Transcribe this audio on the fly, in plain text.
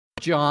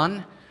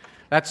John.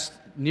 That's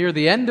near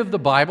the end of the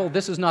Bible.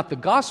 This is not the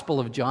Gospel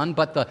of John,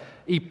 but the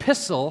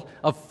epistle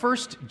of 1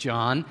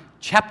 John,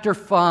 chapter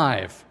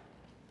 5.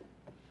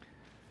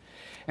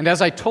 And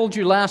as I told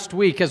you last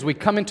week, as we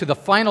come into the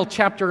final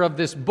chapter of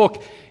this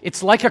book,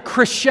 it's like a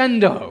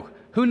crescendo.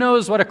 Who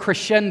knows what a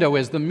crescendo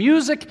is? The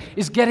music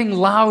is getting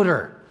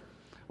louder.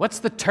 What's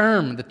the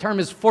term? The term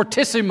is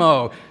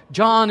fortissimo.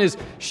 John is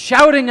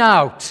shouting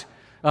out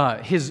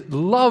his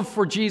love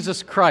for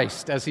Jesus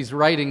Christ as he's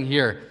writing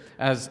here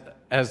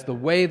as the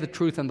way, the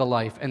truth, and the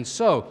life. And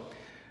so,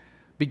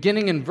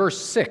 beginning in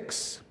verse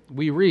 6,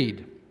 we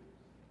read,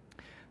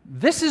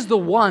 "This is the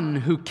one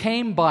who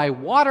came by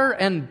water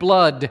and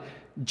blood,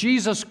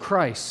 Jesus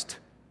Christ.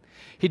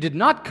 He did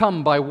not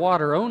come by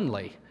water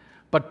only,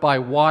 but by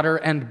water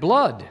and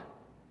blood.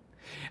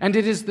 And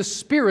it is the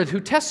Spirit who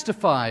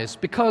testifies,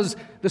 because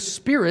the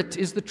Spirit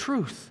is the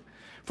truth.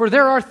 For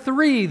there are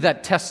three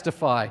that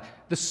testify,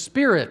 the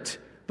Spirit,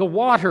 the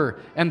water,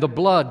 and the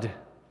blood.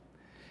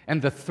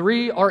 And the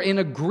three are in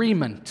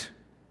agreement.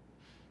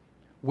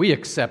 We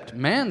accept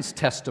man's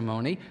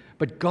testimony,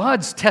 but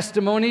God's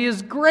testimony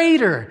is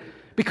greater,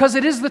 because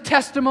it is the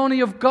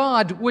testimony of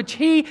God which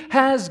He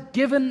has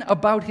given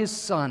about His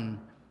Son.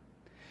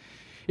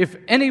 If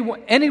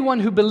anyone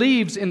who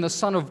believes in the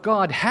Son of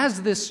God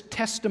has this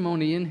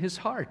testimony in his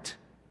heart.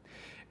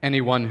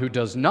 Anyone who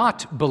does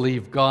not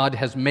believe God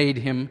has made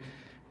him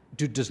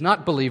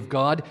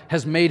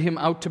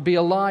out to be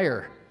a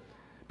liar,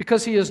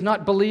 because he has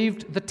not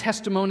believed the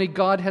testimony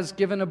God has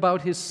given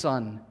about His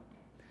Son.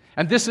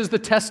 And this is the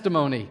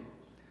testimony: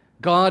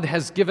 God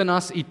has given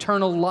us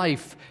eternal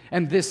life,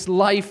 and this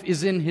life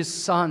is in His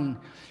Son.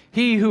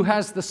 He who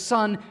has the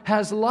Son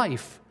has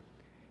life.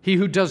 He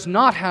who does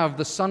not have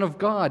the Son of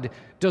God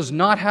does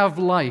not have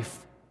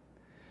life.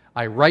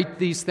 I write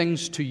these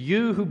things to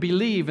you who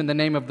believe in the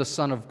name of the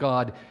Son of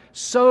God,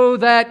 so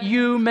that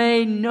you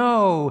may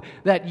know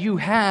that you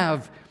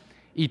have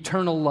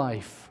eternal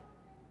life."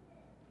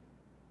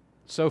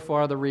 So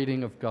far, the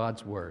reading of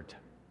God's Word.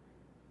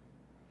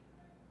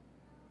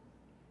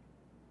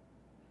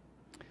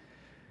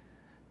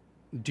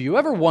 Do you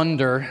ever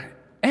wonder,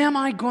 am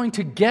I going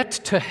to get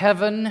to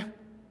heaven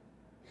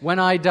when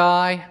I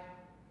die?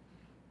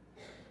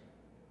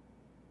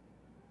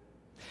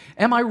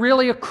 Am I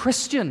really a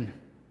Christian?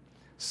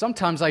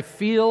 Sometimes I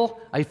feel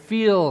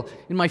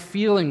in my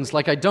feelings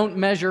like I don't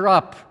measure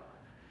up.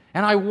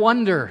 And I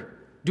wonder,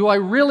 do I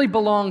really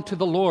belong to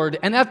the Lord?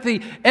 And at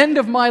the end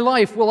of my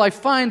life, will I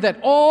find that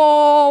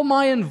all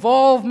my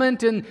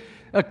involvement in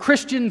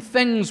Christian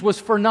things was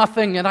for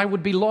nothing and I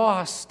would be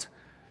lost?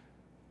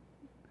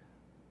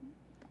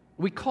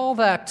 We call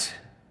that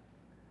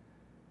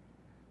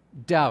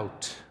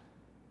doubt.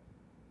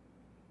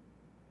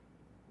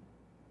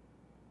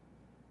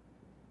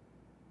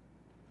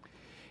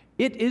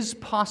 It is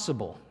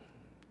possible,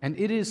 and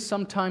it is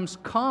sometimes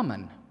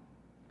common,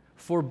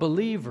 for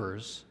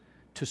believers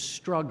to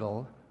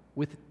struggle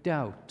with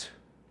doubt.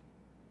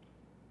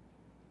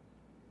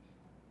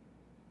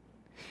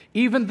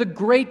 Even the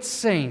great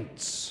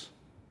saints,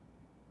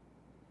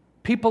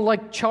 people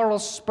like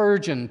Charles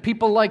Spurgeon,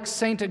 people like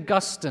St.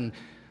 Augustine,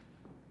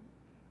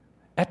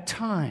 at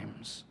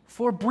times,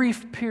 for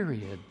brief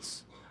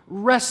periods,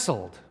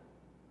 wrestled,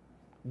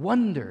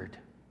 wondered.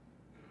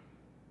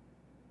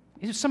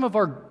 Some of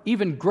our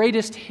even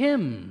greatest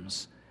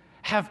hymns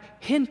have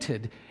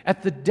hinted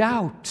at the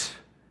doubt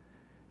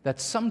that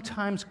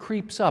sometimes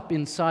creeps up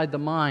inside the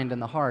mind and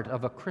the heart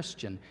of a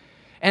Christian.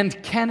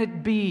 And can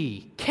it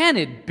be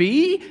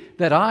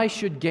that I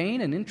should gain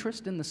an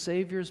interest in the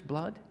Savior's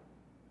blood?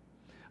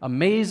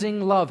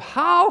 Amazing love,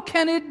 how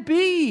can it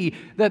be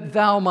that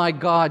Thou, my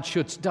God,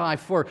 shouldst die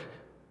for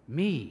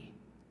me,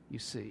 you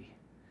see?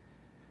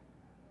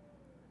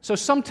 So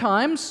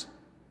sometimes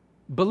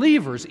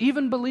believers,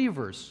 even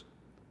believers,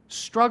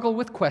 struggle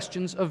with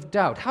questions of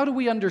doubt. How do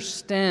we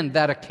understand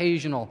that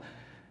occasional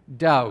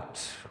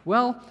doubt?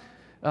 Well,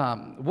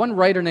 one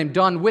writer named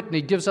Don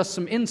Whitney gives us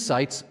some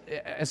insights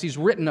as he's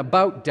written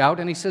about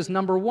doubt, and he says,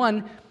 number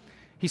one,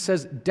 he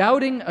says,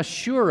 doubting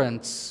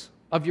assurance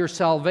of your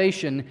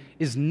salvation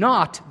is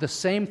not the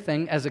same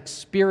thing as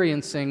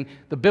experiencing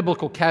the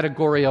biblical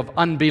category of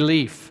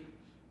unbelief.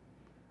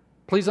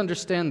 Please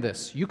understand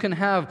this. You can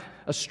have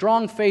a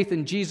strong faith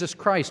in Jesus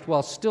Christ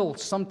while still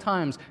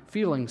sometimes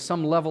feeling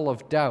some level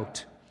of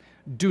doubt.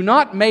 Do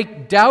not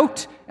make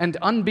doubt and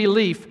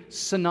unbelief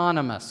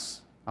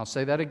synonymous. I'll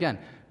say that again.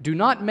 Do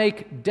not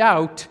make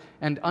doubt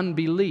and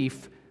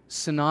unbelief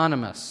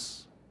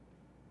synonymous.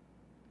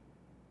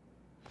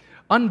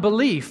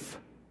 Unbelief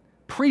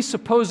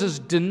presupposes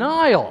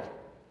denial.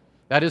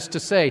 That is to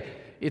say,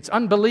 it's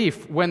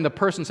unbelief when the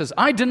person says,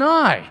 I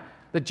deny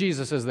that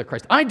Jesus is the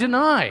Christ. I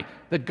deny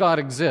that God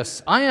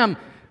exists. I am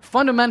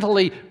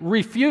fundamentally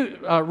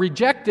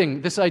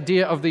rejecting this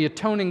idea of the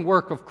atoning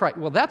work of Christ.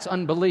 Well, that's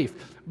unbelief.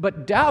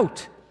 But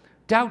doubt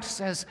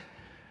says,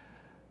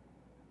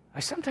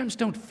 I sometimes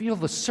don't feel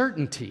the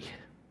certainty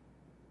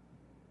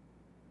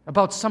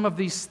about some of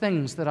these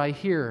things that I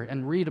hear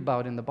and read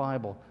about in the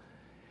Bible.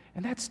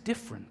 And that's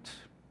different.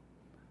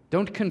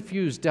 Don't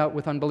confuse doubt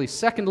with unbelief.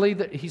 Secondly,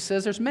 he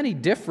says there's many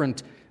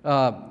different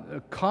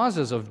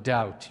causes of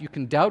doubt. You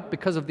can doubt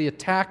because of the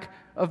attack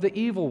of the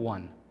evil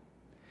one.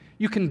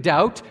 You can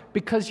doubt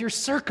because your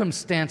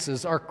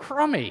circumstances are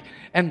crummy.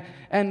 And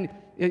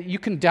you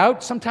can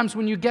doubt sometimes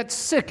when you get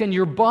sick and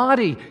your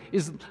body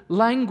is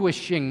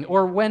languishing,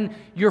 or when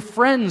your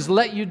friends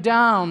let you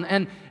down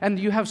and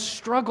you have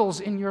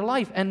struggles in your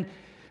life. And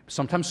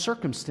sometimes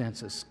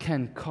circumstances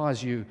can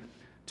cause you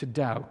to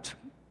doubt.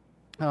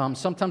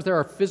 Sometimes there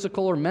are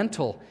physical or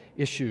mental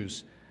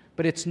issues,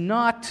 but it's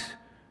not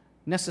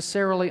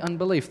necessarily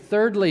unbelief.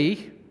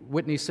 Thirdly,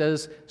 Whitney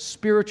says,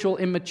 spiritual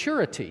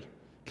immaturity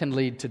can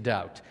lead to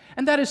doubt.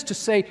 And that is to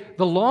say,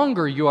 the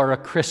longer you are a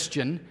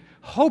Christian,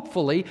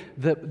 hopefully,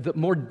 the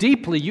more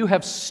deeply you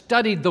have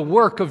studied the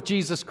work of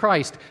Jesus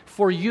Christ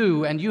for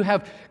you, and you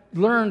have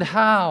learned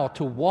how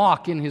to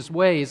walk in His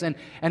ways.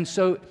 And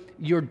so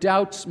your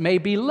doubts may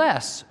be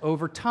less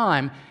over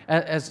time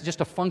as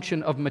just a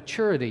function of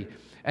maturity.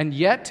 And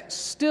yet,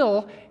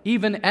 still,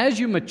 even as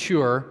you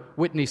mature,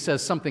 Whitney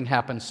says something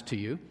happens to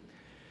you.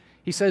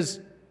 He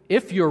says,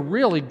 if you're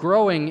really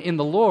growing in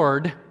the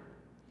Lord,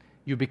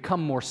 you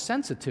become more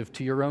sensitive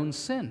to your own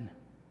sin.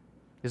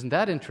 Isn't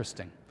that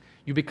interesting?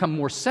 You become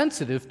more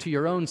sensitive to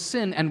your own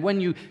sin, and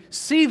when you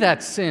see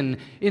that sin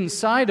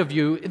inside of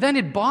you, then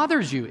it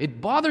bothers you.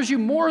 It bothers you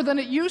more than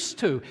it used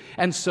to.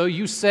 And so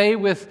you say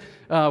with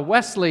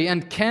Wesley,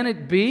 and can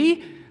it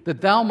be that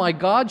thou, my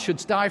God,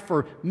 shouldst die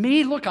for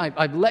me? Look,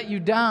 I've let you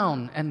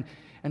down.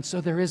 And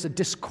so there is a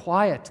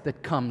disquiet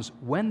that comes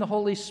when the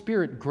Holy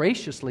Spirit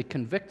graciously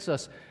convicts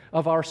us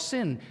of our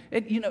sin.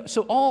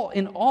 So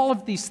all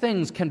of these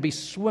things can be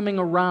swimming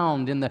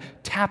around in the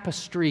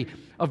tapestry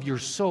of your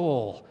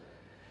soul.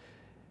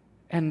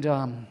 And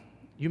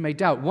you may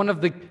doubt. One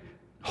of the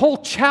whole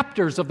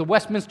chapters of the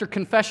Westminster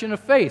Confession of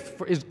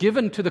Faith is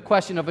given to the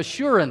question of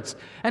assurance.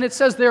 And it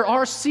says there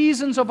are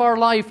seasons of our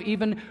life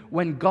even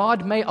when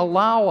God may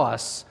allow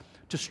us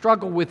to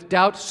struggle with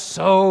doubt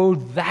so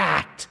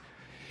that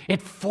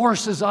it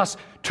forces us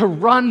to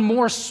run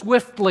more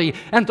swiftly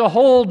and to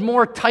hold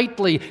more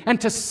tightly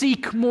and to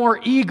seek more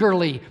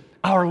eagerly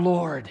our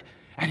Lord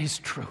and His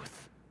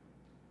truth.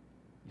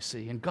 You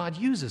see, and God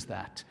uses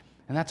that,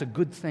 and that's a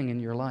good thing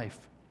in your life.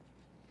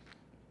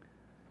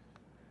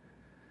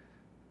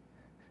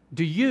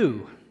 Do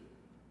you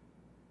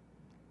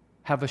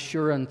have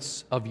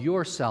assurance of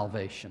your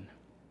salvation?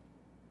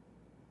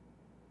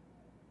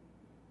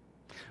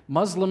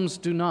 Muslims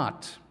do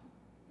not.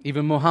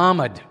 Even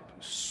Muhammad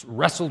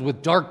wrestled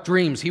with dark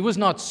dreams. He was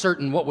not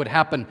certain what would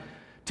happen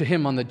to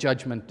him on the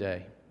judgment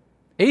day.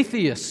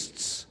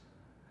 Atheists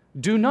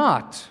do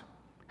not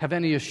have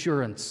any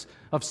assurance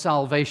of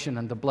salvation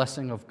and the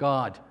blessing of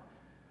God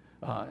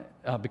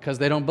because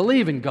they don't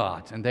believe in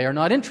God and they are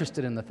not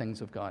interested in the things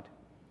of God.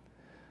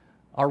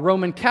 Our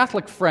Roman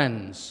Catholic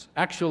friends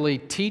actually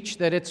teach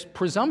that it's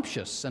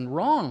presumptuous and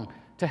wrong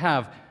to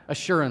have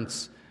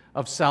assurance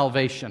of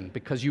salvation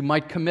because you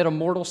might commit a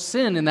mortal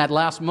sin in that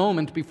last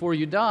moment before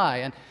you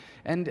die.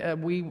 And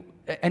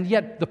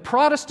yet the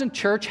Protestant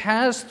church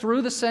has,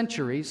 through the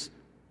centuries,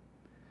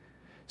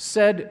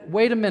 said,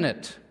 wait a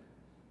minute,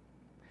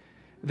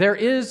 there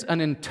is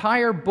an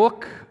entire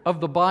book of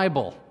the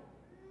Bible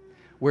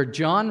where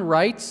John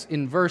writes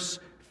in verse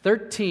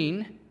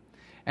 13,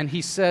 and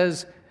he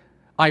says,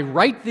 I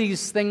write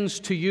these things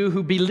to you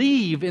who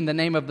believe in the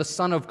name of the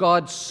Son of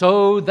God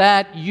so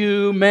that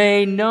you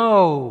may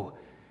know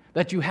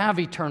that you have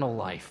eternal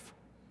life.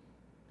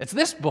 It's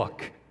this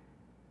book.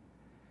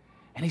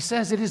 And he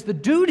says it is the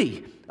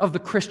duty of the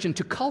Christian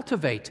to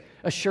cultivate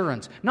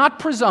assurance, not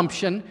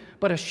presumption,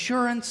 but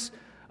assurance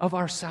of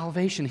our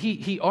salvation.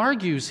 He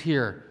argues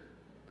here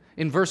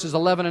in verses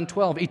 11 and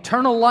 12,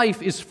 eternal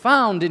life is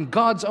found in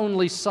God's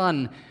only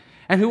Son,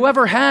 and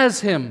whoever has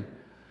Him,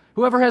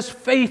 whoever has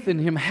faith in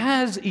Him,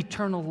 has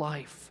eternal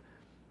life.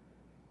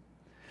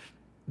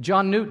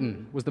 John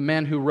Newton was the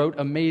man who wrote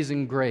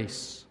Amazing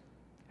Grace.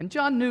 And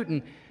John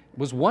Newton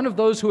was one of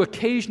those who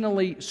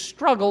occasionally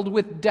struggled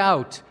with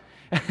doubt.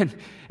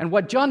 And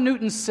what John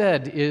Newton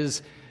said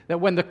is that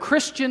when the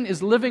Christian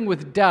is living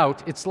with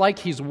doubt, it's like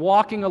he's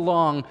walking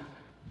along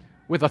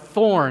with a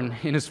thorn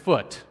in his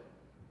foot.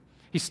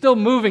 He's still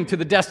moving to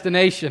the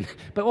destination,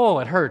 but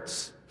it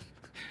hurts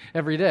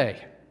every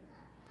day.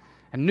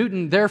 And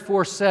Newton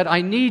therefore said,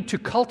 I need to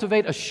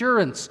cultivate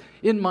assurance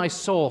in my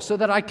soul so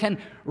that I can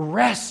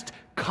rest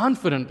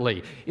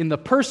confidently in the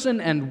person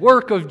and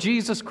work of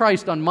Jesus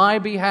Christ on my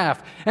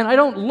behalf. And I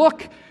don't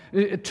look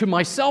to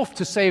myself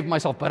to save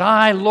myself, but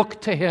I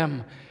look to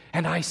Him,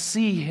 and I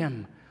see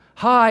Him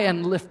high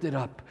and lifted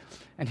up,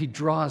 and He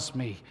draws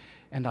me,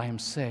 and I am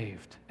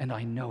saved, and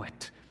I know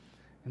it.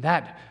 And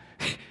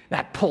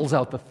that pulls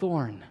out the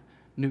thorn,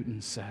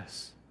 Newton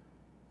says.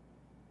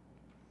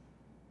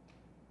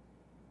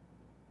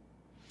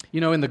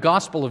 You know, in the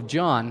Gospel of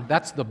John,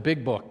 that's the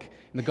big book.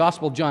 In the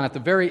Gospel of John, at the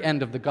very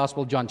end of the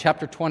Gospel of John,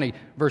 chapter 20,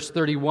 verse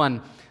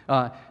 31,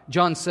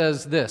 John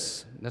says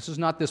this. This is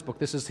not this book.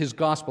 This is his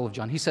Gospel of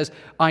John. He says,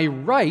 I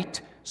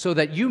write so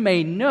that you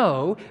may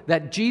know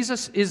that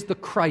Jesus is the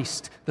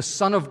Christ, the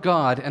Son of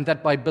God, and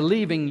that by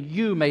believing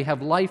you may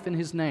have life in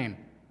his name.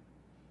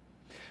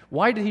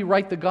 Why did he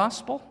write the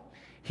Gospel?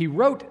 He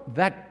wrote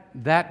that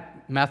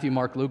Matthew,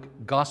 Mark, Luke,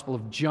 Gospel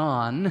of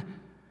John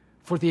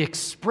for the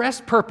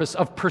express purpose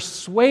of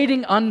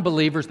persuading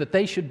unbelievers that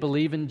they should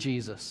believe in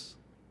Jesus.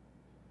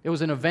 It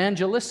was an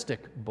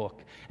evangelistic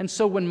book. And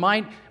so when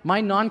my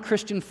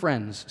non-Christian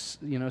friends,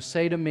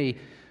 say to me,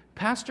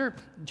 Pastor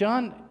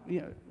John,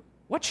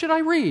 what should I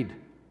read?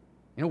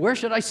 Where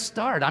should I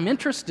start? I'm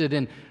interested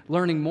in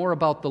learning more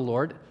about the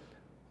Lord.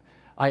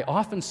 I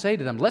often say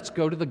to them, let's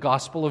go to the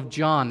Gospel of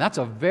John. That's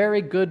a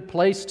very good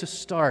place to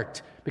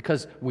start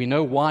because we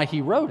know why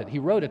he wrote it. He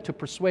wrote it to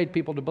persuade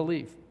people to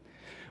believe.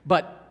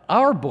 But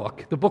our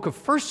book, the book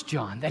of 1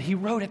 John, that he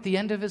wrote at the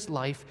end of his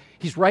life,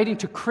 he's writing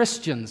to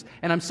Christians,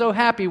 and I'm so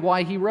happy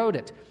why he wrote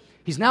it.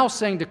 He's now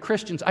saying to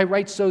Christians, I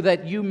write so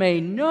that you may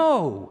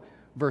know,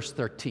 verse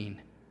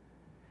 13,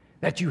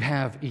 that you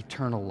have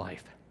eternal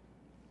life.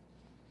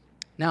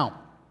 Now,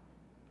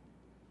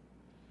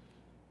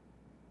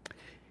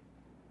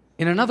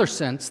 in another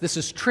sense, this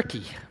is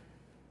tricky.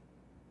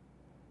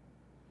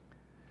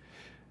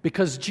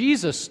 Because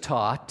Jesus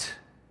taught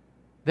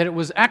that it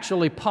was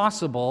actually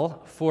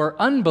possible for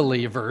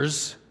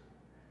unbelievers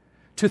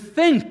to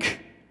think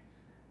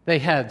they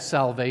had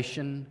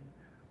salvation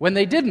when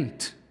they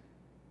didn't.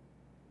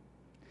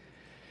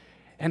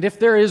 And if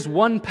there is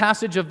one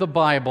passage of the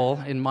Bible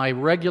in my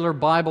regular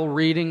Bible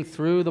reading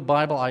through the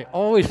Bible I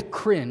always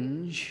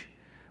cringe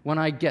when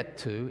I get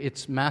to,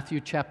 it's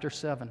Matthew chapter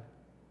 7.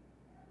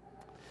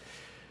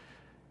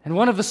 And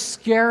one of the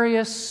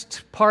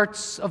scariest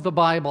parts of the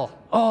Bible,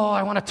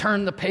 I want to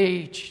turn the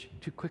page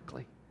too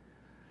quickly,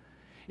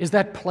 is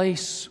that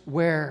place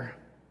where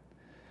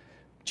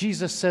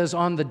Jesus says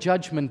on the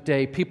judgment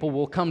day, people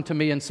will come to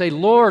me and say,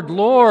 Lord,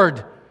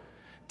 Lord,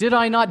 did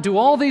I not do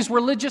all these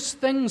religious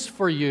things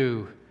for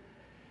you?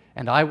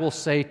 And I will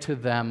say to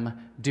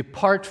them,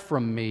 depart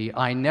from me,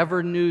 I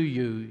never knew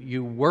you,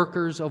 you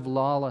workers of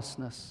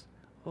lawlessness.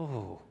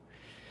 Oh,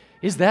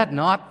 is that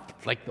not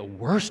like the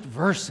worst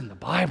verse in the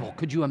Bible?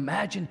 Could you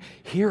imagine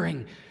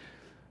hearing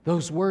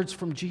those words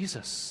from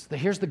Jesus?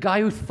 Here's the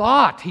guy who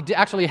thought he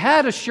actually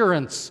had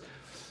assurance,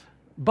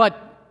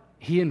 but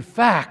he in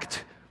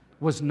fact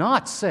was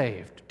not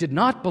saved, did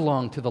not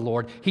belong to the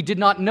Lord. He did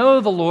not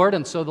know the Lord,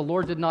 and so the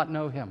Lord did not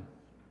know him.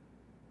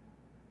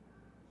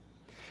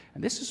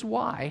 And this is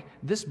why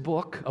this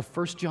book of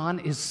 1 John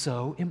is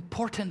so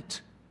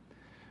important.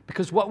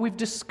 Because what we've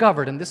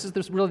discovered, and this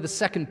is really the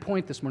second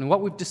point this morning,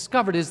 what we've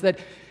discovered is that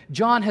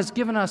John has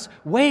given us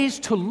ways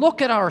to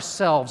look at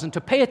ourselves and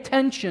to pay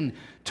attention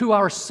to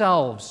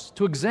ourselves,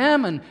 to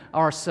examine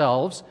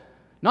ourselves,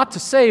 not to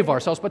save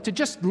ourselves, but to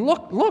just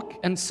look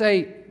and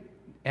say,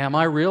 am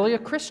I really a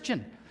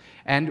Christian?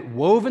 And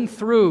woven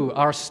through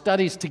our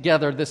studies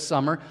together this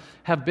summer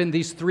have been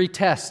these three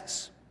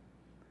tests.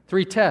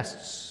 Three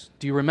tests.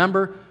 Do you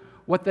remember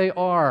what they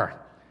are?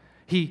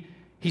 He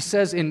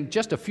says in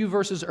just a few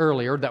verses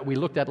earlier that we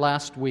looked at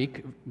last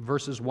week,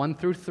 verses 1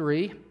 through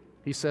 3,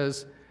 he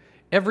says,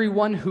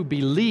 everyone who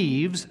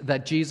believes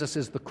that Jesus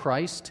is the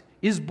Christ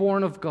is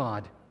born of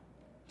God.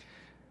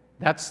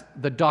 That's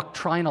the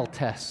doctrinal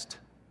test.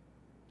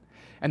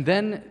 And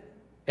then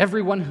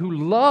everyone who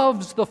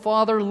loves the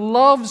Father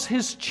loves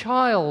his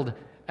child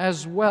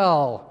as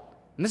well.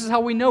 And this is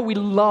how we know we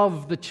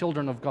love the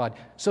children of God.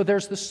 So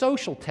there's the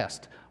social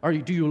test.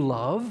 Do you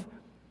love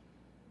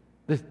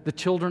the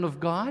children of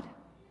God?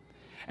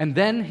 And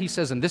then he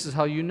says, and this is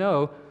how you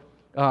know,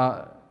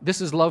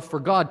 this is love for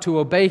God, to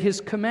obey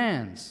his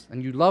commands.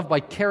 And you love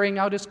by carrying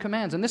out his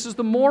commands. And this is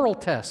the moral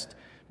test.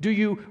 Do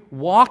you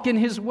walk in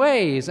his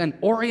ways and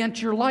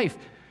orient your life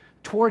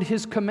toward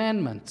his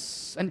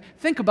commandments? And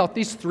think about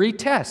these three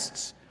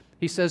tests.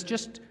 He says,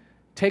 just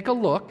take a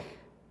look,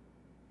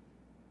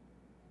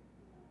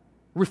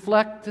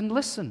 reflect, and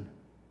listen.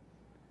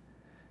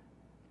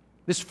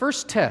 This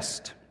first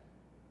test,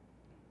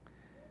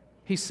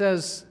 he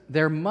says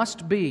there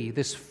must be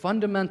this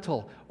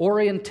fundamental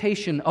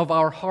orientation of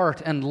our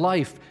heart and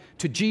life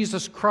to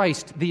Jesus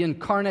Christ, the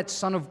incarnate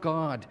Son of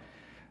God,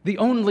 the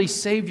only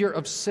Savior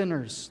of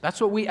sinners. That's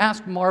what we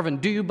asked Marvin.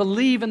 Do you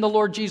believe in the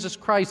Lord Jesus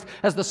Christ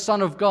as the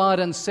Son of God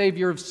and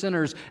Savior of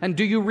sinners? And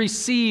do you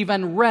receive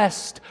and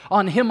rest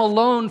on him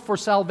alone for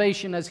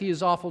salvation as he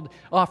is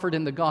offered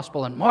in the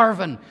gospel? And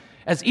Marvin,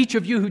 as each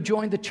of you who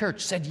joined the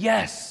church, said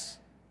yes.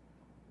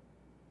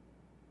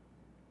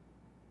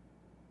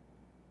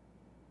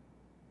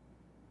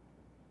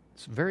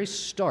 It's very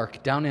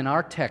stark. Down in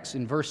our text,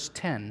 in verse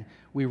 10,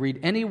 we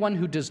read, anyone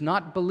who does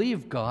not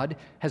believe God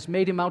has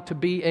made him out to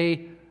be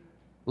a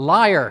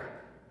liar.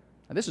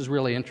 Now, this is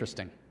really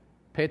interesting.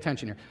 Pay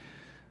attention here.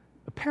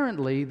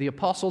 Apparently, the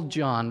Apostle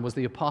John was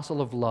the apostle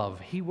of love.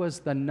 He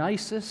was the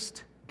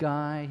nicest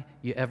guy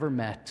you ever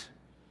met.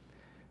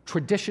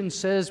 Tradition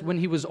says when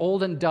he was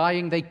old and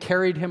dying, they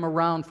carried him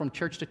around from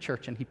church to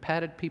church, and he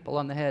patted people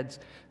on the heads,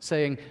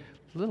 saying,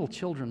 little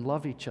children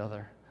love each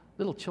other.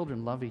 Little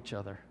children love each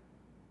other.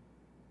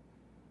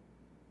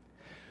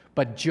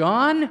 But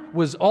John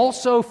was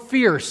also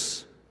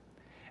fierce,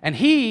 and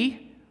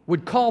he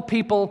would call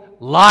people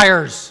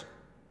liars.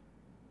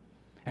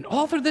 And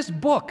all through this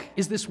book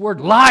is this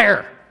word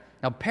liar.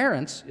 Now,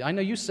 parents, I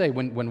know you say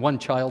when one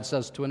child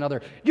says to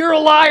another, "You're a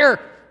liar,"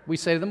 we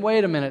say to them,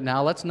 "Wait a minute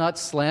now, let's not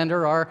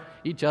slander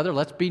each other.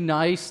 Let's be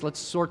nice. Let's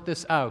sort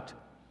this out."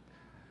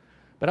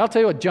 But I'll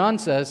tell you what John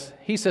says.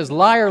 He says,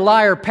 "Liar,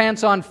 liar,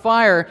 pants on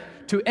fire,"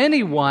 to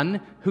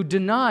anyone who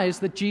denies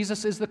that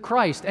Jesus is the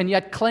Christ and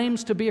yet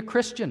claims to be a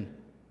Christian.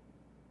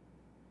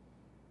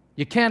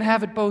 You can't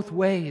have it both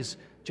ways,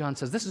 John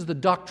says. This is the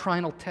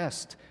doctrinal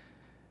test.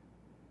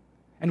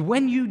 And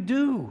when you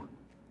do,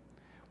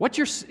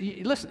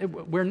 listen,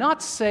 we're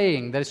not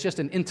saying that it's just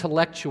an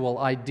intellectual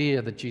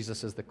idea that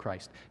Jesus is the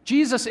Christ.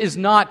 Jesus is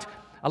not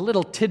a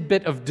little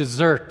tidbit of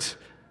dessert.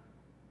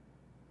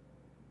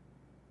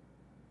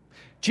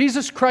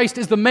 Jesus Christ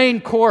is the main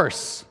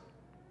course.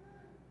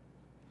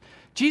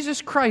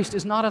 Jesus Christ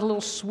is not a little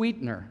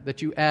sweetener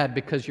that you add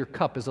because your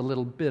cup is a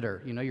little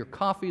bitter. You know, your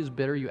coffee is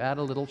bitter, you add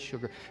a little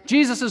sugar.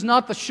 Jesus is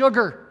not the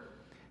sugar.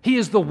 He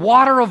is the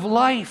water of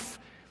life.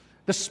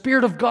 The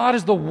Spirit of God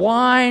is the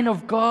wine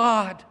of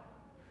God.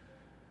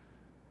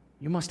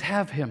 You must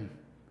have Him.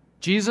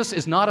 Jesus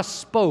is not a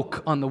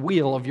spoke on the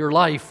wheel of your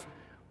life.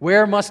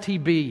 Where must He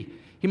be?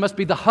 He must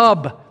be the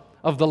hub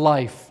of the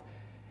life.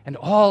 And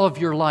all of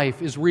your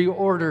life is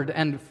reordered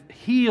and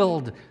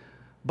healed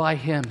by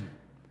Him.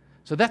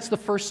 So that's the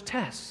first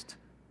test.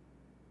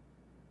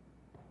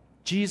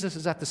 Jesus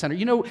is at the center.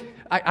 You know,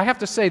 I have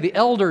to say, the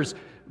elders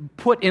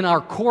put in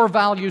our core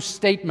values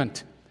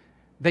statement,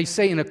 they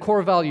say in a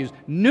core values,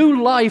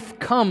 new life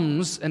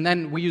comes, and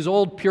then we use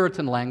old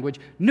Puritan language,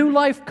 new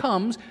life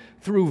comes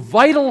through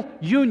vital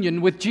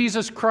union with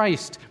Jesus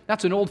Christ.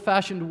 That's an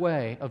old-fashioned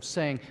way of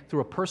saying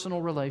through a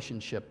personal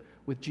relationship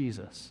with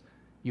Jesus,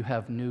 you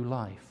have new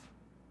life.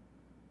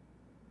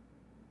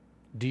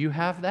 Do you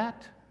have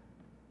that?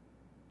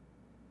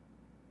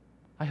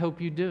 I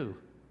hope you do.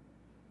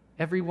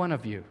 Every one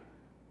of you.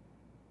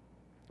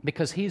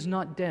 Because He's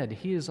not dead.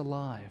 He is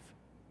alive.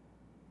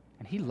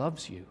 And He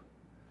loves you.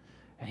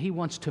 And He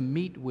wants to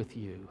meet with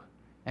you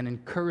and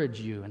encourage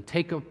you and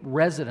take up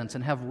residence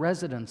and have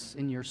residence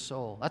in your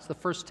soul. That's the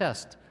first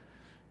test.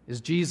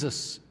 Is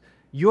Jesus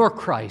your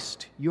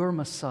Christ, your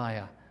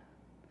Messiah?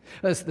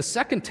 The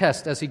second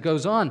test, as he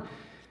goes on,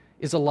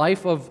 is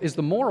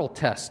the moral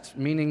test,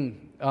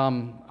 meaning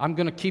I'm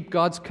going to keep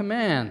God's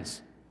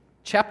commands.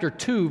 Chapter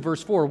 2,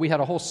 verse 4, we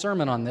had a whole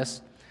sermon on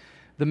this.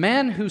 The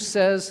man who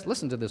says,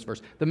 listen to this verse,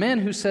 the man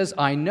who says,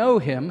 "I know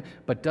Him,"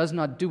 but does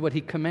not do what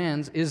He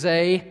commands is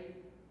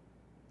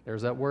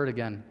there's that word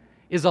again,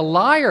 is a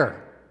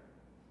liar,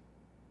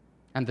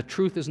 and the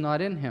truth is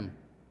not in him.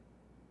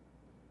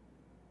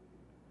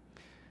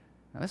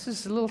 Now, this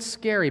is a little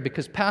scary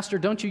because, Pastor,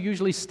 don't you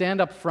usually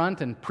stand up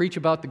front and preach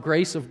about the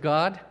grace of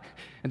God?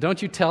 And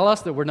don't you tell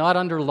us that we're not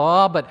under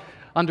law, but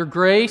under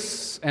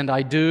grace? And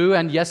I do,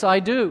 and yes, I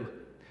do.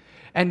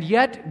 And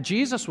yet,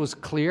 Jesus was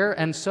clear,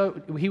 and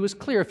so He was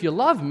clear. If you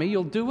love Me,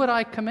 you'll do what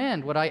I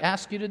command, what I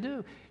ask you to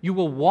do. You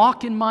will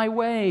walk in My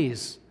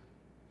ways.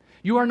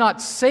 You are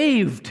not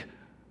saved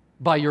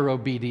by your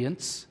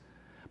obedience,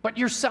 but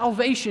your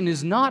salvation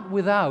is not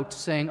without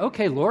saying,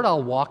 "Okay, Lord,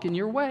 I'll walk in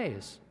Your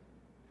ways."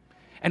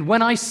 And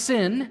when I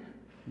sin,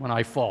 when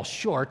I fall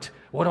short,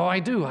 what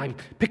do? I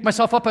pick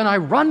myself up and I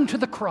run to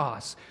the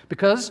cross.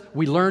 Because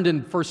we learned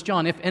in 1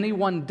 John, if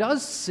anyone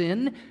does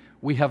sin,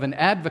 we have an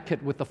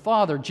advocate with the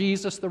Father,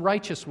 Jesus, the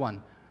righteous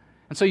one.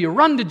 And so you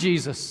run to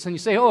Jesus and you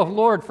say, "Oh,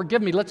 Lord,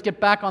 forgive me. Let's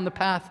get back on the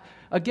path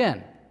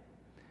again."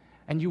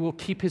 And you will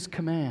keep His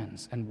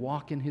commands and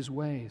walk in His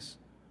ways.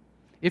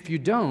 If you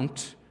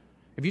don't,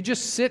 if you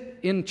just sit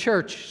in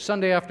church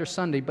Sunday after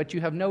Sunday, but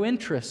you have no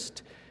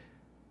interest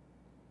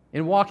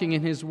in walking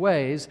in His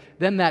ways,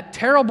 then that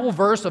terrible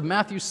verse of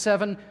Matthew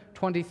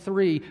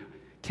 7:23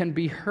 can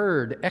be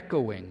heard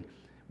echoing,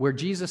 where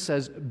Jesus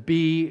says,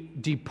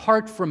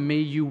 "Depart from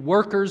Me, you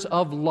workers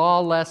of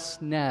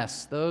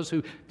lawlessness," those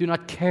who do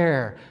not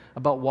care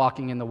about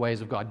walking in the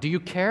ways of God. Do you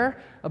care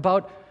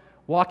about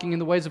walking in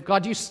the ways of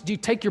God? Do you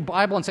take your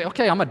Bible and say,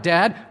 "Okay, I'm a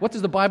dad. What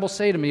does the Bible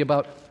say to me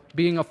about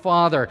being a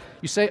father?"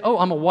 You say, "Oh,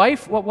 I'm a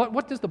wife.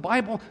 What does the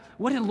Bible?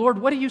 Lord,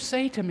 what do you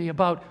say to me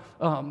about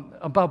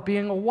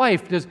being a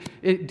wife?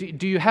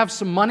 Do you have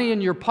some money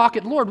in your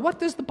pocket? Lord, what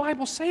does the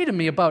Bible say to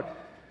me about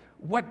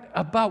what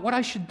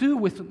I should do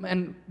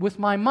with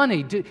my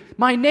money?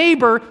 My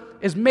neighbor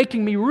is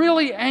making me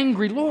really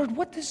angry. Lord,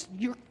 what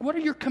are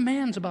your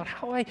commands about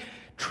how I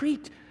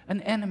treat an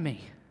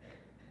enemy?"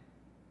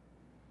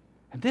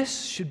 And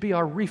this should be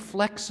our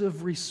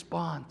reflexive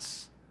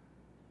response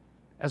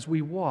as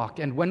we walk.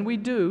 And when we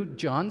do,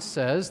 John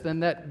says, then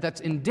that's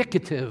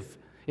indicative.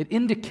 It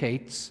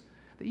indicates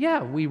that,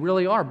 yeah, we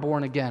really are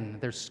born again.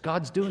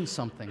 God's doing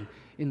something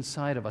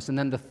inside of us. And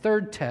then the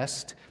third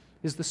test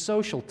is the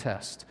social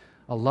test,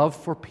 a love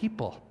for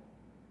people.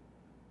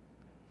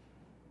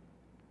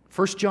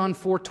 1 John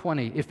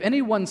 4:20, if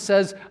anyone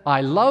says,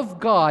 "I love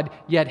God,"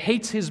 yet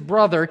hates his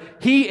brother,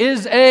 he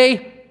is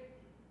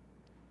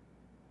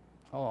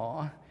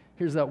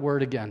Here's that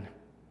word again.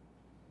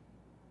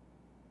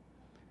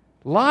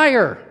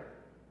 Liar.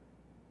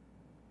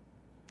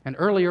 And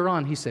earlier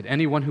on, he said,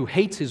 anyone who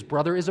hates his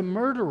brother is a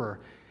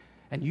murderer.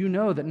 And you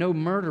know that no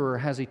murderer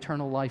has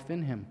eternal life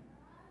in him.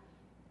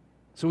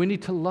 So we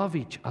need to love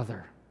each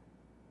other.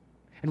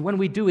 And when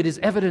we do, it is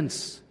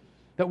evidence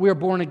that we are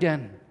born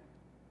again.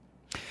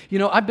 You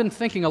know, I've been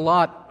thinking a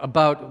lot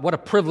about what a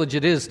privilege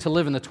it is to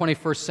live in the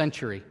 21st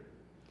century,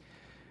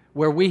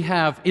 where we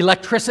have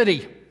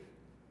electricity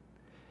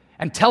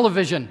and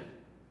television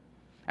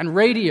and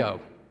radio.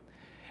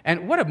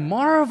 And what a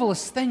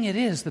marvelous thing it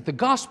is that the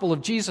gospel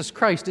of Jesus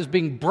Christ is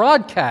being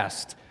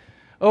broadcast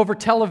over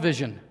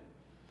television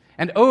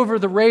and over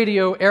the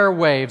radio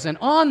airwaves and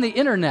on the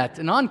internet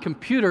and on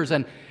computers.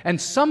 And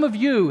some of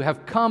you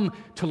have come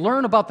to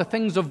learn about the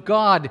things of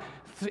God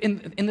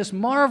in this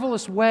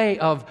marvelous way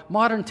of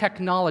modern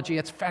technology.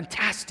 It's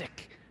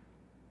fantastic.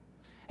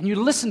 And you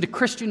listen to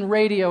Christian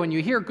radio and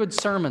you hear good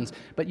sermons.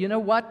 But you know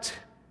what?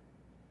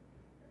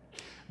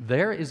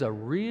 There is a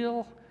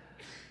real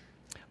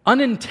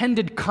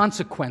unintended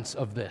consequence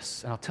of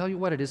this. And I'll tell you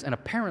what it is. And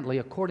apparently,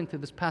 according to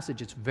this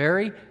passage, it's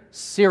very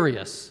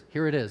serious.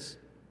 Here it is.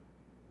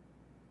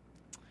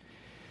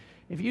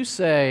 If you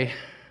say,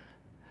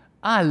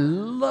 I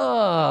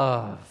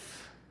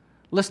love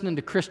listening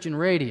to Christian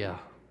radio,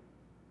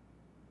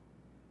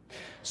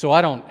 so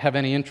I don't have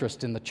any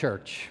interest in the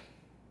church.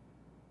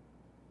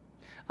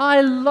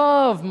 I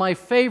love my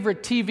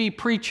favorite TV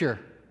preacher,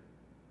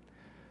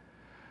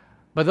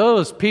 but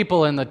those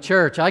people in the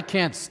church, I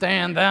can't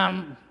stand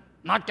them.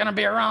 Not going to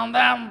be around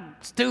them.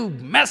 It's too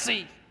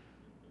messy.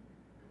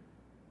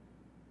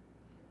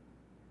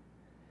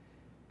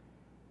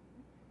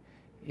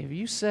 If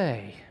you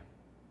say,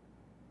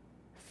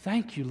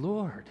 thank you,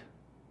 Lord,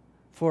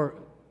 for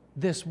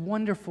this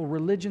wonderful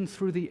religion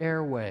through the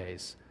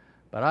airways,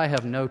 but I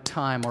have no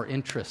time or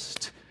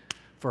interest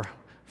for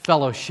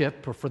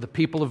fellowship or for the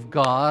people of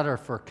God or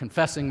for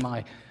confessing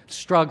my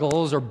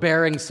struggles or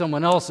bearing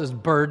someone else's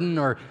burden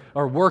or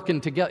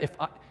working together.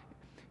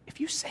 If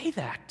you say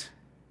that,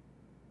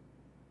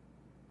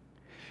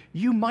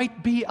 you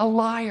might be a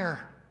liar.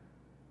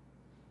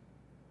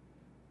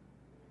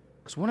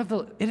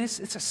 Because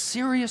it's a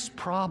serious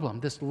problem,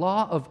 this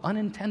law of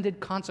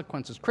unintended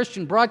consequences.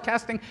 Christian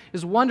broadcasting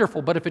is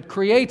wonderful, but if it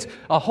creates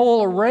a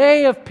whole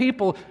array of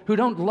people who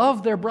don't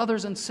love their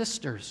brothers and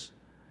sisters,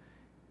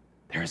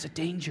 there is a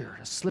danger,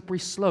 a slippery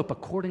slope,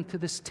 according to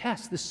this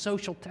test, this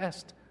social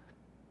test.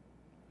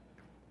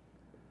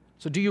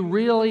 So do you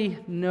really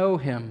know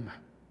him?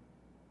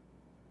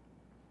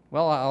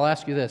 Well, I'll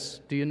ask you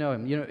this. Do you know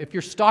him? You know, if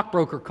your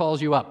stockbroker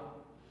calls you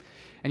up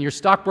and your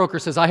stockbroker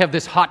says, I have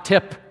this hot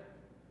tip.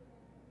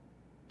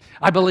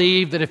 I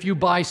believe that if you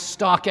buy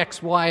stock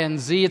X, Y, and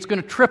Z, it's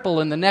going to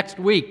triple in the next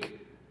week.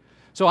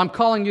 So I'm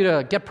calling you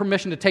to get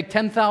permission to take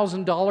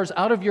 $10,000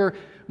 out of your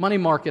money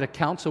market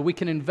account so we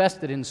can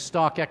invest it in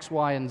stock X,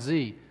 Y, and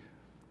Z.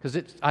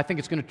 Because I think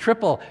it's going to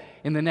triple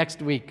in the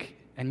next week.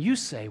 And you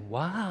say,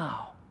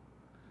 wow,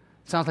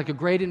 sounds like a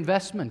great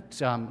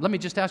investment. Let me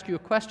just ask you a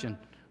question.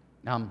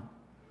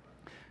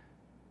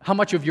 How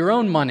much of your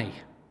own money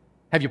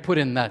have you put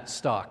in that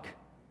stock?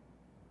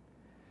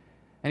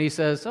 And he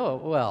says,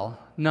 oh, well,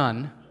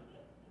 none.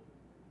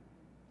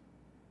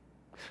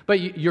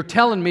 But you're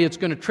telling me it's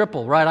going to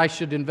triple, right? I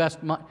should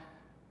invest my...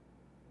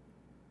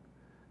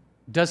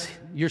 Does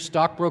your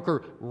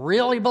stockbroker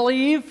really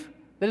believe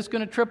that it's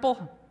going to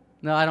triple?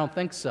 No, I don't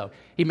think so.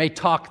 He may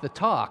talk the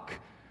talk,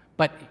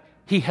 but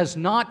he has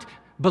not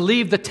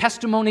believed the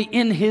testimony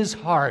in his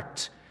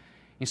heart.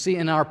 You see,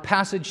 in our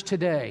passage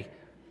today,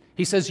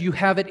 he says you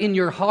have it in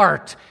your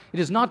heart. It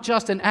is not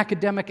just an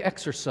academic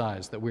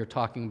exercise that we're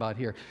talking about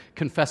here,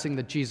 confessing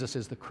that Jesus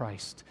is the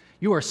Christ.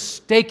 You are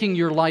staking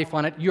your life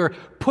on it. You're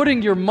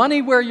putting your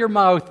money where your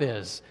mouth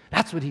is.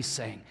 That's what he's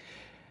saying.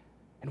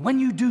 And when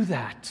you do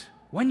that,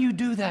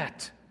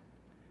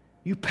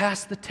 you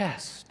pass the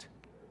test.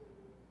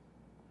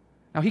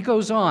 Now he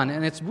goes on,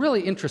 and it's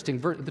really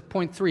interesting,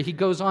 point 3, he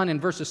goes on in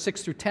verses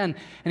 6 through 10,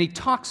 and he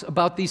talks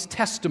about these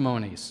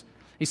testimonies.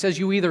 He says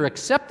you either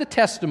accept the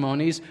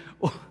testimonies,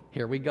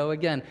 here we go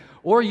again,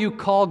 or you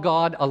call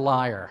God a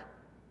liar.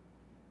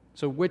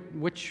 So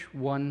which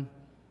one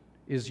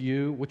is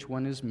you? Which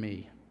one is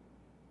me?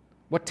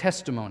 What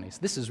testimonies?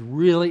 This is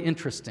really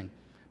interesting.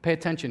 Pay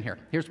attention here.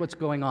 Here's what's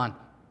going on.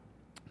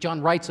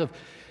 John writes of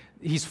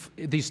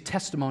these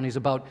testimonies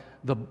about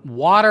the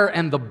water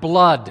and the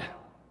blood.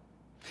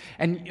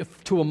 And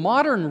if to a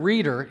modern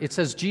reader, it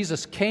says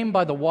Jesus came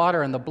by the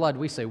water and the blood,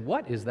 we say,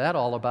 what is that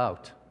all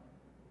about?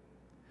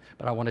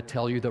 But I want to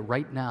tell you that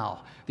right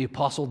now, the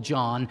Apostle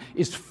John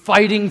is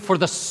fighting for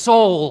the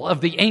soul of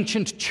the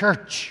ancient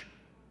church.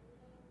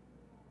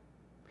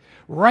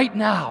 Right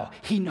now,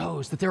 he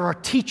knows that there are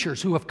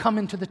teachers who have come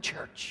into the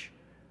church.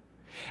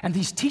 And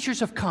these teachers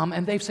have come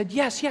and they've said,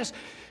 yes,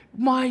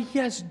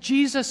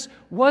 Jesus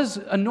was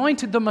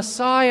anointed the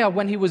Messiah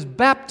when he was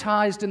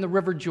baptized in the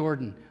River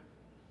Jordan.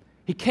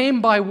 He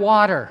came by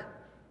water.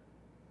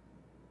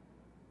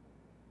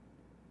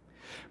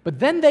 But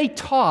then they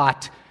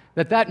taught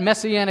that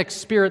messianic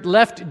spirit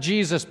left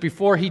Jesus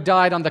before he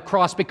died on the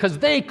cross because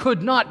they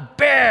could not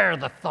bear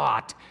the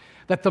thought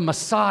that the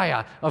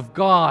Messiah of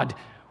God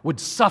would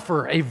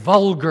suffer a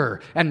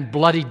vulgar and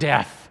bloody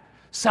death.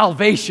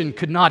 Salvation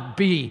could not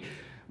be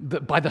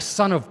by the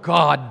Son of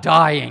God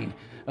dying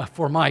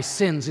for my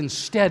sins.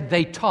 Instead,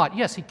 they taught,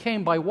 yes, he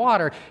came by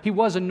water. He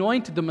was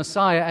anointed the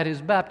Messiah at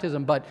his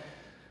baptism, but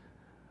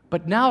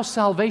now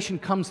salvation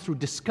comes through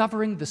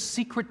discovering the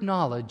secret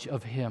knowledge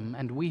of him,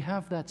 and we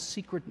have that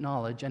secret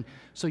knowledge, and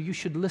so you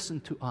should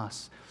listen to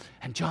us.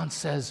 And John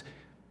says,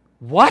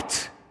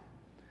 what?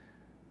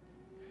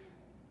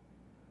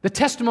 The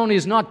testimony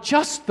is not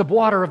just the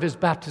water of his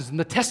baptism.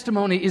 The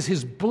testimony is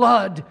his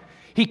blood.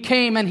 He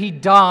came and he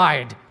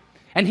died,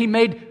 and he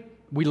made,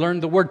 we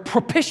learned the word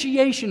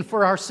propitiation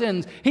for our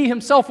sins. He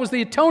himself was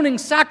the atoning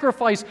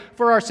sacrifice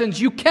for our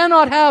sins. You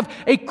cannot have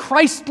a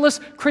Christless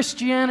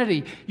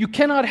Christianity. You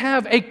cannot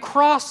have a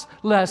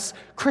crossless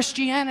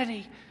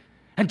Christianity.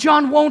 And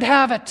John won't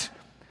have it.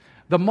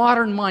 The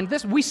modern mind,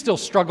 we still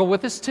struggle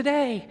with this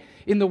today,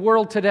 in the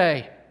world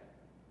today.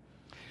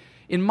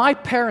 In my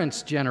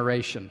parents'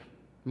 generation,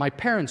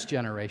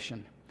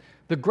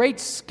 the great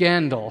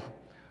scandal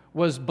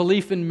was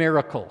belief in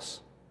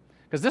miracles.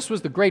 Because this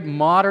was the great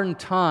modern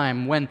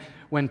time when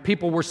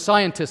people were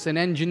scientists and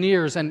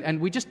engineers, and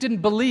we just didn't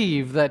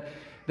believe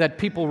that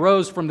people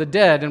rose from the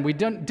dead, and we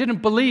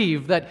didn't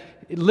believe that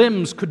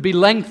limbs could be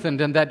lengthened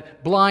and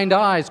that blind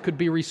eyes could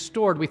be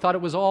restored. We thought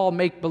it was all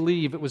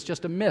make-believe. It was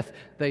just a myth,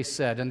 they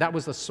said, and that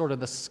was the sort of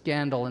the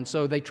scandal, and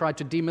so they tried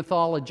to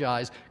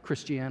demythologize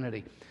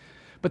Christianity.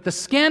 But the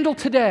scandal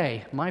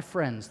today, my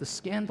friends, the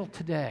scandal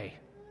today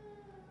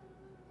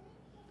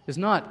is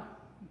not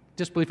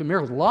disbelief in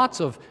miracles. Lots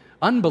of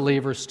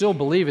unbelievers still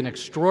believe in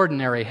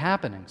extraordinary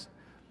happenings.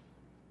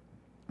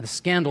 The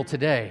scandal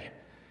today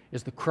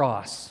is the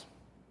cross.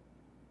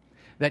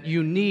 That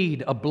you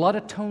need a blood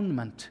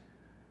atonement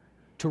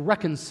to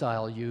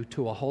reconcile you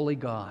to a holy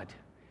God.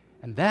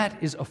 And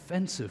that is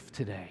offensive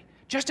today,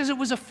 just as it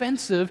was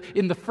offensive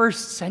in the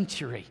first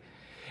century.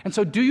 And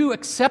so do you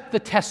accept the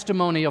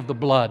testimony of the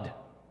blood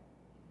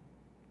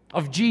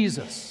of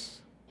Jesus?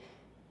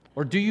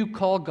 Or do you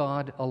call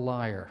God a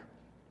liar?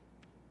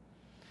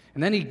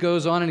 And then he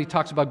goes on and he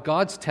talks about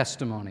God's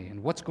testimony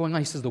and what's going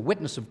on. He says the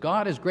witness of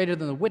God is greater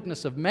than the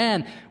witness of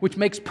man, which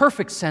makes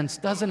perfect sense,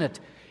 doesn't it?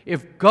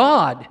 If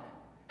God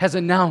has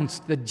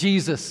announced that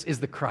Jesus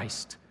is the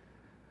Christ,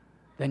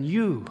 then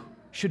you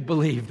should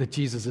believe that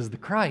Jesus is the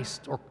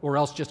Christ, or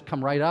else just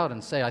come right out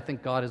and say, I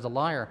think God is a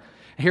liar.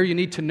 Here you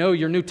need to know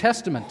your New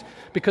Testament,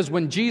 because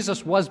when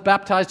Jesus was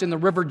baptized in the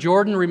River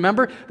Jordan,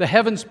 remember, the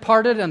heavens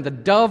parted and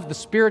the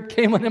Spirit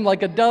came on him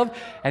like a dove,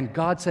 and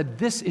God said,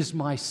 this is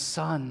my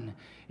Son,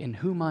 in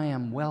whom I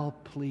am well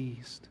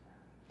pleased.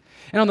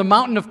 And on the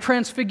mountain of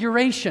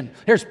transfiguration,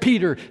 there's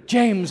Peter,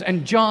 James,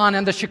 and John,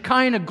 and the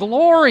Shekinah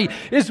glory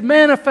is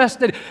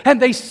manifested,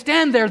 and they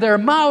stand there, their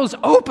mouths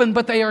open,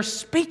 but they are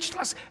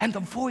speechless, and the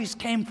voice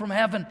came from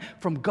heaven,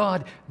 from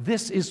God,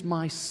 this is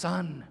my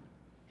Son.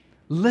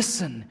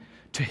 Listen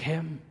to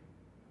him.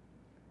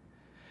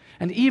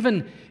 And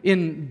even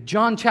in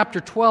John chapter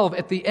 12,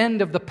 at the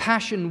end of the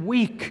Passion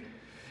Week,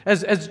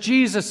 as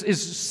Jesus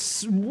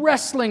is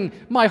wrestling,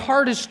 my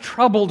heart is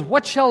troubled.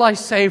 What shall I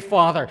say,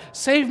 Father?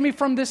 Save me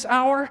from this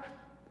hour?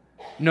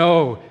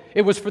 No,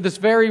 it was for this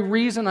very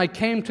reason I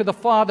came to the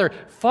Father.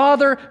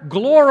 Father,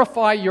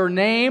 glorify your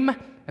name.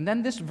 And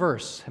then this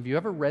verse. Have you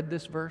ever read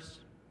this verse?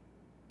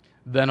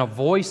 Then a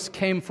voice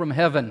came from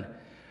heaven.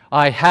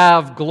 I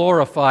have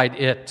glorified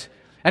it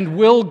and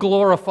will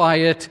glorify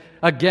it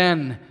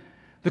again.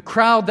 The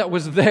crowd that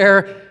was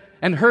there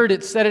and heard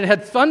it said it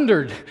had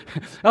thundered.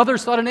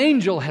 Others thought an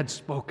angel had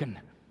spoken.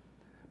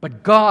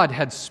 But God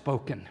had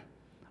spoken.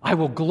 I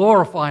will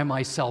glorify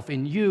myself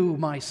in you,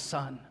 my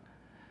Son.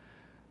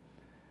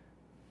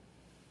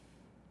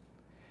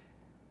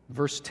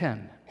 Verse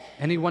 10.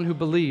 Anyone who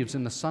believes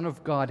in the Son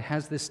of God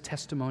has this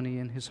testimony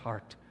in his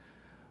heart.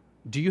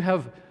 Do you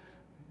have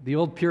the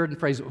old Puritan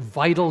phrase,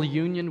 vital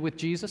union with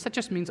Jesus? That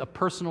just means a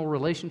personal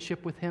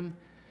relationship with him.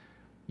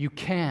 You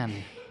can.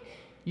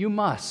 You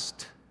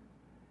must.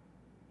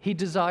 He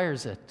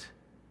desires it.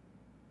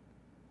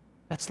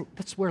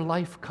 That's where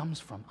life comes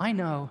from. I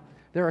know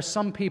there are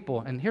some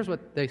people, and here's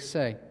what they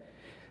say.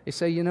 They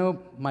say, you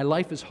know, my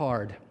life is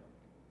hard,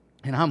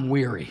 and I'm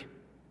weary.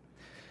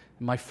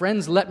 My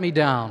friends let me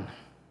down,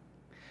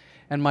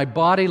 and my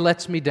body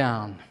lets me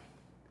down,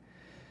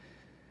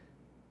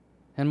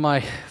 and my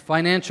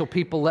financial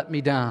people let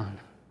me down.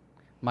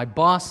 My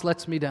boss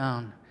lets me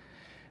down,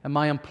 and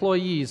my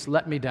employees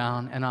let me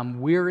down, and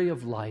I'm weary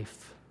of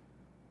life.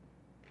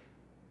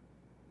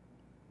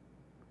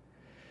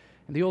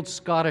 The old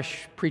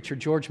Scottish preacher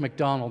George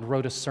MacDonald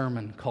wrote a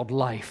sermon called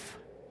Life.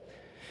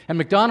 And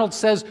MacDonald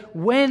says,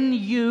 when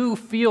you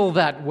feel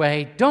that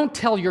way, don't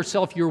tell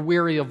yourself you're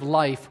weary of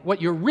life.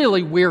 What you're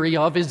really weary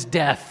of is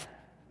death.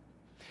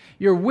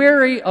 You're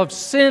weary of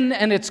sin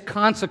and its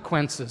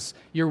consequences.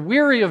 You're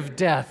weary of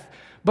death.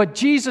 But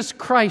Jesus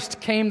Christ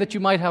came that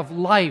you might have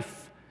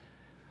life,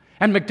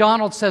 And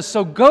McDonald says,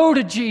 so go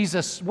to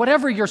Jesus,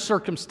 whatever your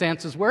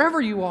circumstances,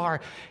 wherever you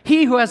are.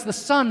 He who has the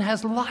Son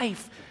has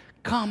life.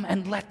 Come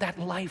and let that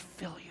life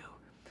fill you.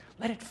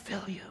 Let it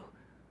fill you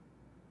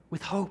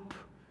with hope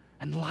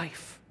and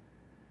life.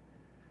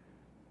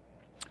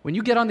 When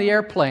you get on the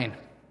airplane,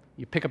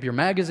 you pick up your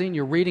magazine,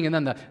 you're reading, and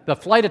then the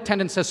flight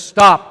attendant says,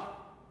 stop.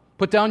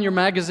 Put down your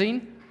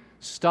magazine,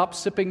 stop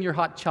sipping your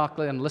hot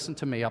chocolate, and listen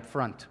to me up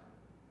front.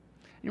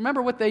 You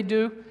remember what they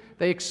do?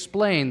 They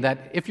explain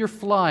that if you're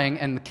flying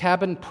and the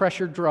cabin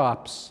pressure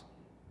drops,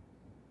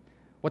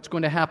 what's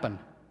going to happen?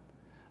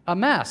 A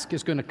mask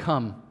is going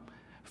to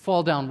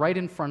fall down right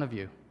in front of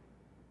you.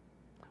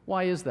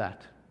 Why is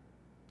that?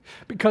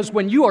 Because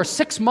when you are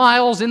 6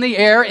 miles in the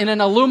air in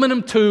an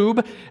aluminum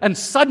tube and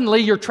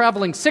suddenly you're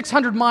traveling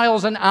 600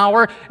 miles an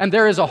hour and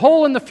there is a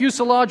hole in the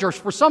fuselage or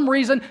for some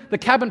reason the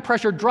cabin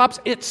pressure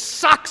drops, it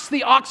sucks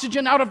the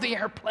oxygen out of the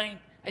airplane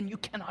and you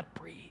cannot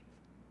breathe.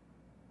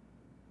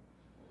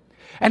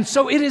 And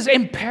so it is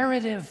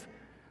imperative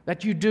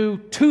that you do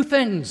 2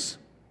 things.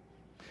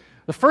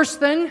 The first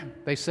thing,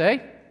 they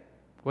say,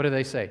 what do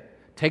they say?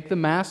 Take the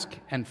mask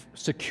and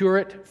secure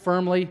it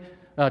firmly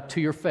to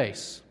your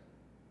face.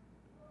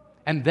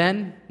 And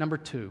then, number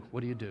 2,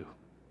 what do?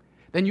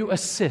 Then you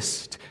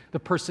assist the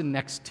person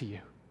next to you.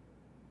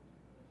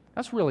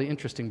 That's really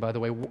interesting, by the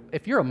way.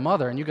 If you're a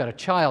mother and you've got a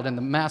child and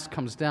the mask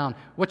comes down,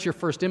 what's your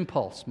first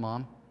impulse,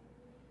 Mom?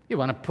 You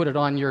want to put it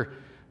on your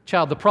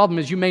child. The problem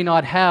is you may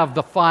not have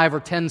the 5 or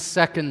 10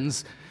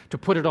 seconds to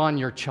put it on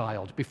your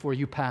child before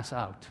you pass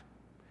out.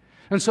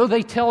 And so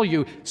they tell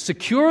you,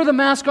 secure the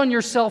mask on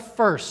yourself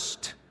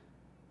first.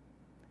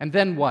 And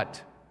then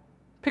what?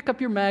 Pick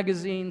up your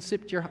magazine,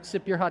 sip your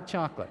hot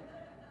chocolate.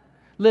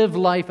 Live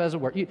life as a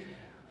work.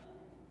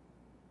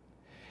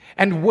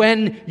 And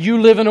when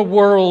you live in a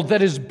world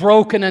that is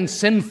broken and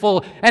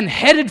sinful and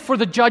headed for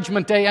the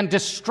judgment day and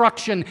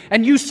destruction,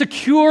 and you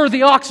secure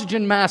the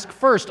oxygen mask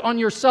first on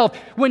yourself,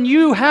 when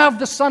you have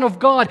the Son of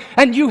God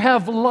and you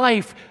have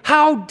life,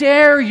 how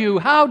dare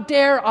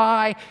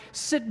I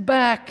sit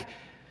back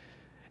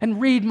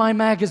and read my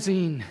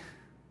magazine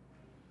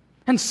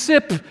and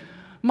sip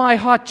my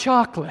hot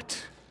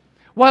chocolate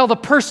while the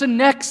person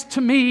next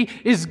to me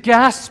is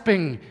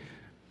gasping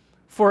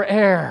for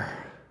air?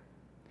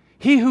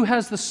 He who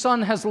has the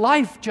Son has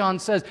life, John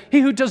says. He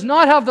who does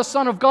not have the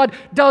Son of God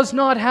does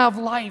not have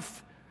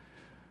life.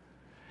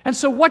 And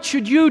so what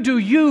should you do,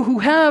 you who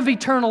have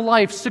eternal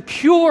life?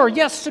 Secure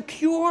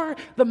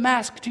the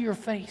mask to your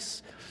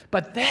face.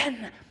 But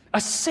then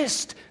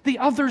assist the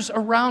others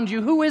around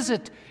you. Who is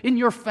it in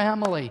your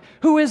family?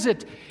 Who is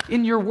it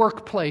in your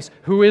workplace?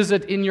 Who is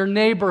it in your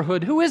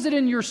neighborhood? Who is it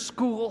in your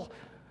school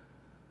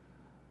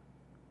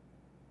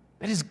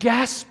that is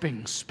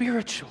gasping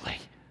spiritually?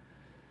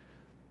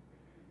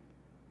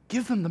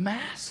 Give them the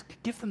mask.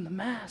 Give them the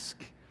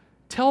mask.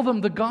 Tell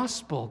them the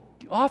gospel.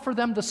 Offer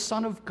them the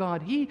Son of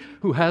God. He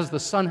who has the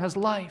Son has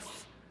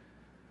life.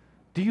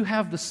 Do you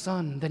have the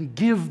Son? Then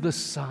give the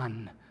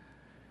Son.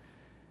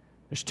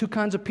 There's 2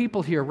 kinds of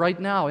people here right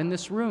now in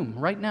this room,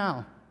 right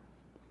now.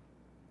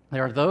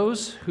 There are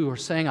those who are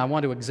saying, I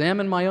want to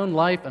examine my own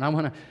life and I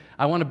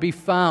want to be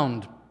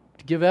found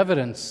to give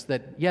evidence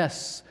that,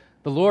 yes,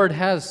 the Lord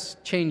has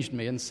changed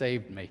me and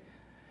saved me.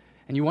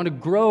 And you want to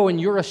grow in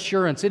your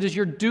assurance. It is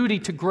your duty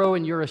to grow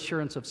in your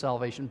assurance of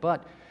salvation.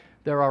 But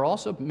there are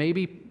also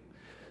maybe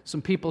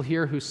some people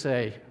here who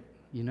say,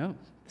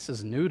 this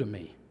is new to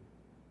me.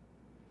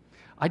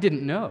 I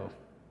didn't know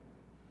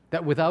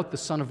that without the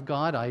Son of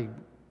God, I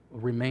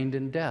remained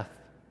in death.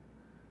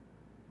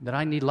 That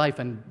I need life.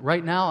 And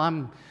right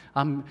now,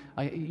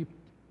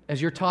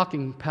 as you're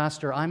talking,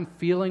 Pastor, I'm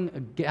feeling a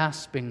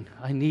gasping.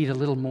 I need a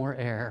little more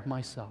air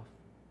myself.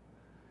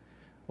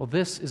 Well,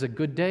 this is a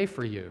good day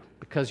for you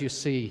because you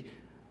see,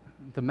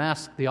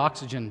 the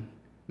oxygen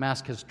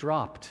mask has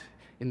dropped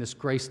in this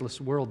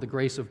graceless world. The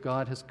grace of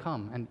God has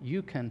come, and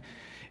you can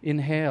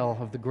inhale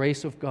of the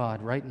grace of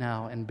God right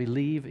now and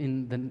believe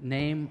in the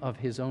name of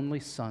His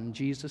only Son,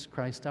 Jesus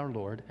Christ our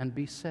Lord, and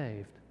be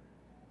saved.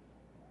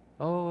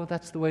 Oh,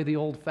 that's the way the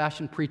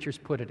old-fashioned preachers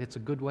put it. It's a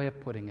good way of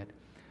putting it.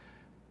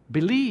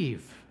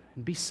 Believe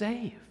and be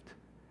saved.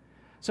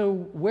 So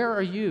where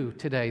are you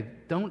today?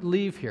 Don't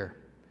leave here.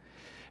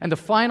 And the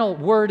final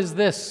word is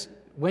this.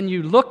 When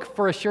you look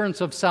for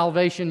assurance of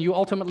salvation, you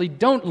ultimately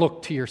don't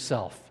look to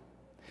yourself.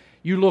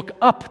 You look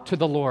up to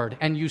the Lord,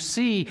 and you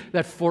see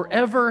that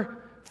forever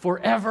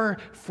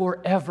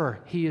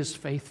He is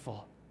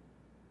faithful.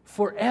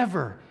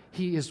 Forever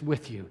He is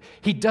with you.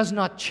 He does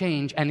not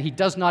change, and He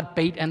does not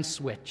bait and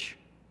switch.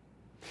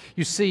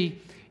 You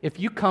see, if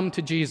you come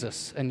to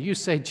Jesus and you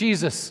say,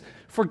 Jesus,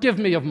 forgive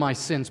me of my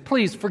sins.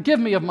 Please forgive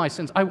me of my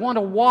sins. I want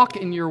to walk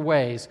in your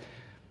ways.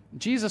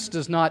 Jesus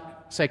does not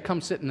say,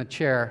 come sit in the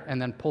chair and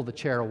then pull the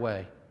chair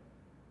away.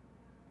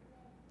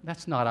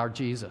 That's not our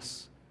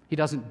Jesus. He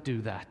doesn't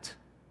do that.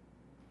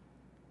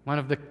 One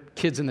of the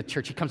kids in the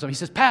church, he comes up, he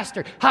says,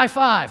 Pastor, high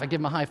five. I give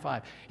him a high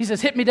five. He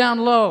says, hit me down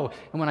low.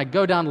 And when I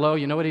go down low,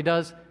 you know what he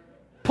does?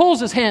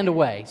 Pulls his hand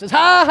away. He says,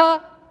 ha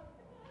ha.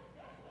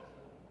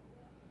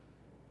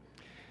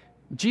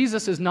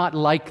 Jesus is not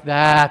like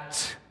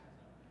that.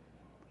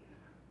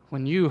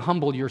 When you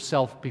humble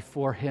yourself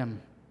before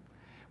Him,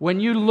 when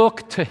you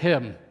look to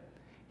Him,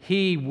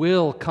 He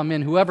will come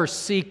in. Whoever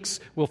seeks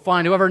will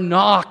find. Whoever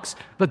knocks,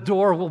 the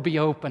door will be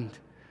opened.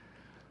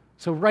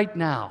 So right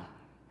now,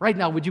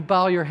 would you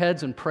bow your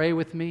heads and pray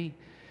with me?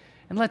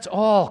 And let's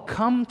all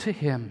come to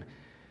Him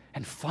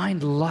and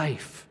find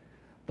life,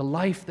 the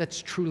life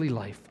that's truly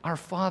life. Our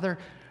Father,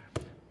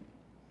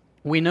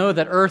 we know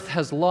that earth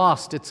has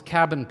lost its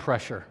cabin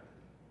pressure.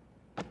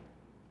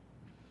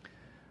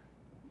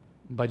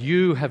 But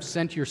you have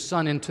sent your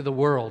Son into the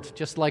world,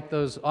 just like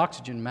those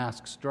oxygen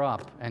masks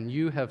drop, and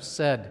you have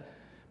said,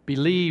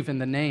 believe in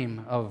the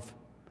name of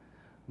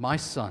my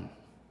Son.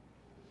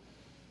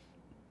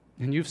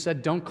 And you've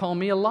said, don't call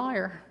me a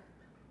liar.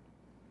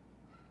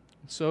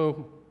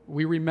 So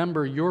we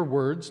remember your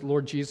words,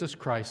 Lord Jesus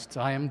Christ,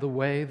 I am the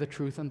way, the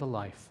truth, and the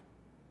life.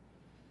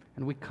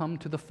 And we come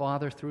to the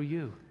Father through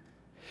you.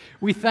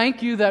 We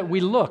thank you that we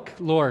look,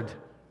 Lord,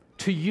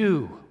 to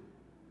you.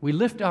 We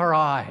lift our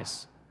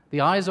eyes,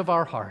 the eyes of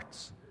our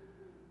hearts,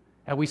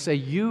 and we say,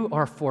 you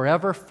are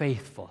forever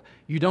faithful.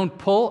 You don't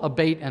pull a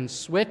bait and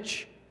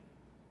switch.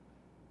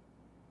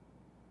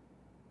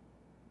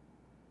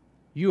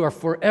 You are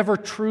forever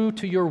true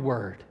to your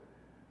word.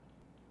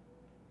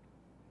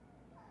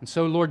 And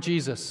so, Lord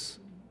Jesus,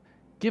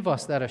 give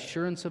us that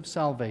assurance of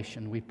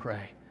salvation, we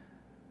pray.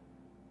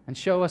 And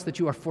show us that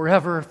you are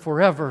forever,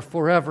 forever,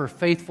 forever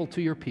faithful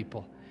to your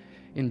people.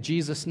 In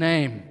Jesus'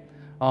 name,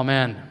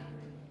 amen.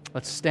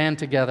 Let's stand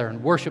together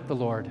and worship the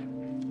Lord.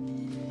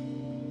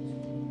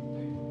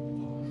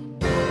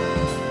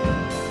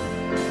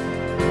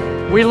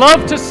 We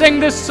love to sing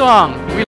this song.